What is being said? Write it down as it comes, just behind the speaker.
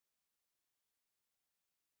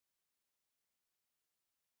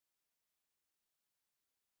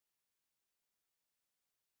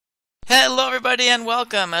Hello everybody and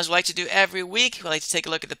welcome. As we like to do every week, we like to take a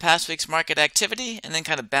look at the past week's market activity and then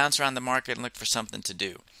kind of bounce around the market and look for something to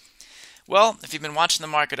do. Well, if you've been watching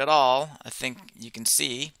the market at all, I think you can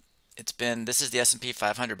see this is the S&P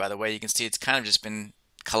 500 by the way. You can see it's kind of just been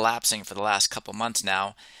collapsing for the last couple months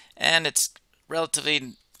now, and it's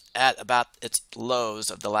relatively at about its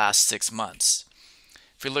lows of the last 6 months.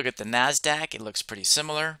 If we look at the NASDAQ, it looks pretty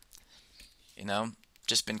similar.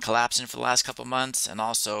 Just been collapsing for the last couple months and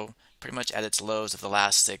also pretty much at its lows of the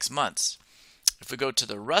last 6 months. If we go to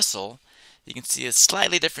the Russell, you can see a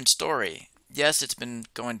slightly different story. Yes, it's been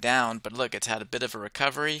going down, but look, it's had a bit of a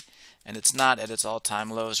recovery and it's not at its all-time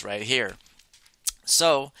lows right here.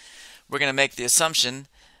 So we're going to make the assumption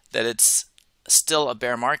that it's still a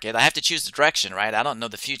bear market. I have to choose the direction, right? I don't know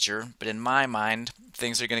the future, but in my mind,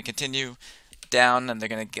 things are going to continue down and they're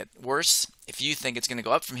going to get worse. If you think it's going to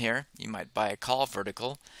go up from here, you might buy a call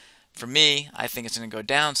vertical. For me, I think it's going to go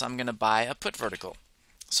down, so I'm going to buy a put vertical.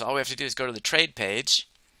 So all we have to do is go to the trade page.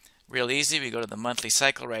 Real easy. We go to the monthly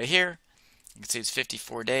cycle right here. You can see it's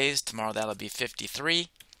 54 days. Tomorrow that'll be 53.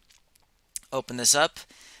 Open this up,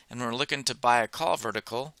 and we're looking to buy a call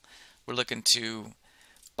vertical. We're looking to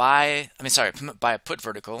buy a put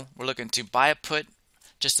vertical. We're looking to buy a put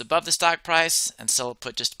just above the stock price and sell a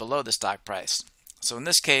put just below the stock price. So in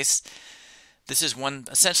this case, this is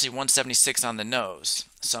essentially 176 on the nose.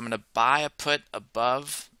 So I'm going to buy a put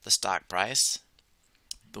above the stock price,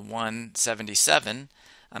 the 177.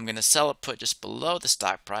 I'm going to sell a put just below the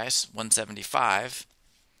stock price, 175.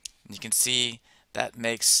 And you can see that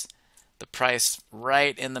makes the price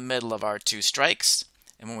right in the middle of our two strikes.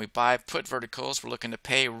 And when we buy put verticals, we're looking to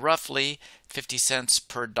pay roughly 50 cents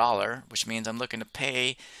per dollar, which means I'm looking to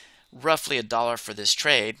pay roughly $1 for this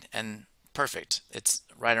trade, and perfect. It's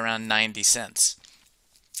right around 90 cents.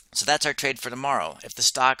 So that's our trade for tomorrow. If the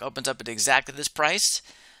stock opens up at exactly this price,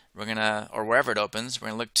 we're gonna, or wherever it opens, we're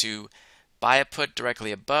gonna look to buy a put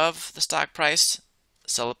directly above the stock price,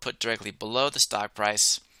 sell a put directly below the stock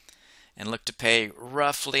price, and look to pay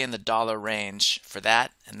roughly in the dollar range for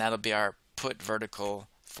that, and that'll be our put vertical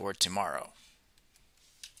for tomorrow.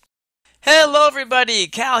 Hello everybody,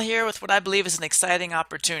 Cal here with what I believe is an exciting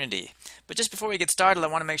opportunity. But just before we get started, I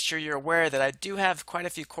want to make sure you're aware that I do have quite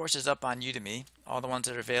a few courses up on Udemy. All the ones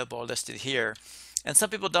that are available are listed here. And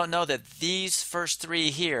some people don't know that these first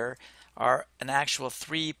three here are an actual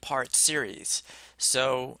 3-part series.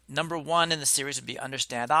 So number 1 in the series would be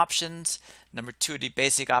understand options, number 2 would be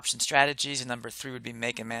basic option strategies, and number 3 would be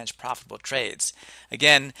make and manage profitable trades.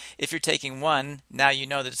 Again, if you're taking 1, now you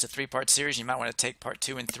know that it's a 3-part series. You might want to take part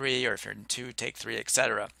 2 and 3, or if you're in 2, take 3,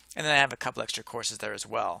 etc. And then I have a couple extra courses there as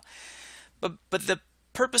well. But the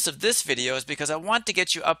purpose of this video is because I want to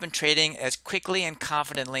get you up and trading as quickly and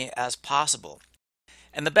confidently as possible.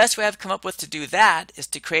 And the best way I've come up with to do that is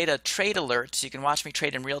to create a trade alert so you can watch me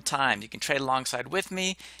trade in real time. You can trade alongside with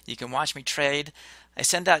me. You can watch me trade. I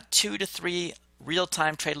send out 2 to 3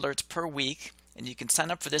 real-time trade alerts per week, and you can sign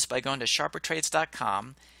up for this by going to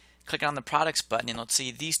sharpertrades.com, clicking on the products button, and you'll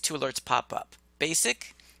see these 2 alerts pop up,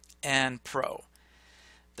 Basic and Pro.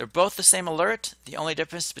 They're both the same alert. The only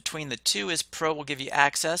difference between the 2 is Pro will give you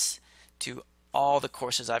access to all the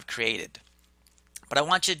courses I've created. But I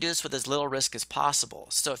want you to do this with as little risk as possible.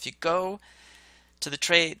 So if you go to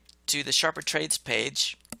the Sharper Trades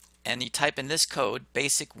page and you type in this code,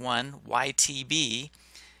 BASIC1 YTB,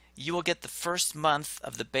 you will get the first month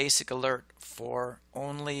of the basic alert for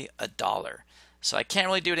only $1. So I can't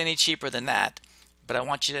really do it any cheaper than that, but I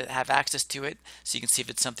want you to have access to it so you can see if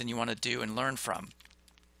it's something you want to do and learn from.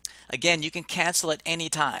 Again, you can cancel at any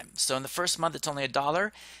time. So in the first month, it's only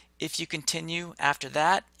 $1. If you continue after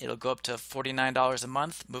that, it'll go up to $49 a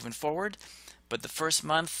month moving forward. But the first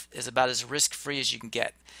month is about as risk-free as you can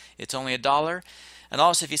get. It's only $1. And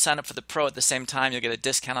also, if you sign up for the Pro at the same time, you'll get a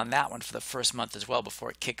discount on that one for the first month as well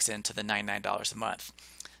before it kicks into the $99 a month.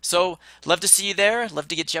 So, love to see you there. Love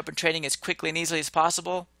to get you up and trading as quickly and easily as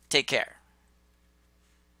possible. Take care.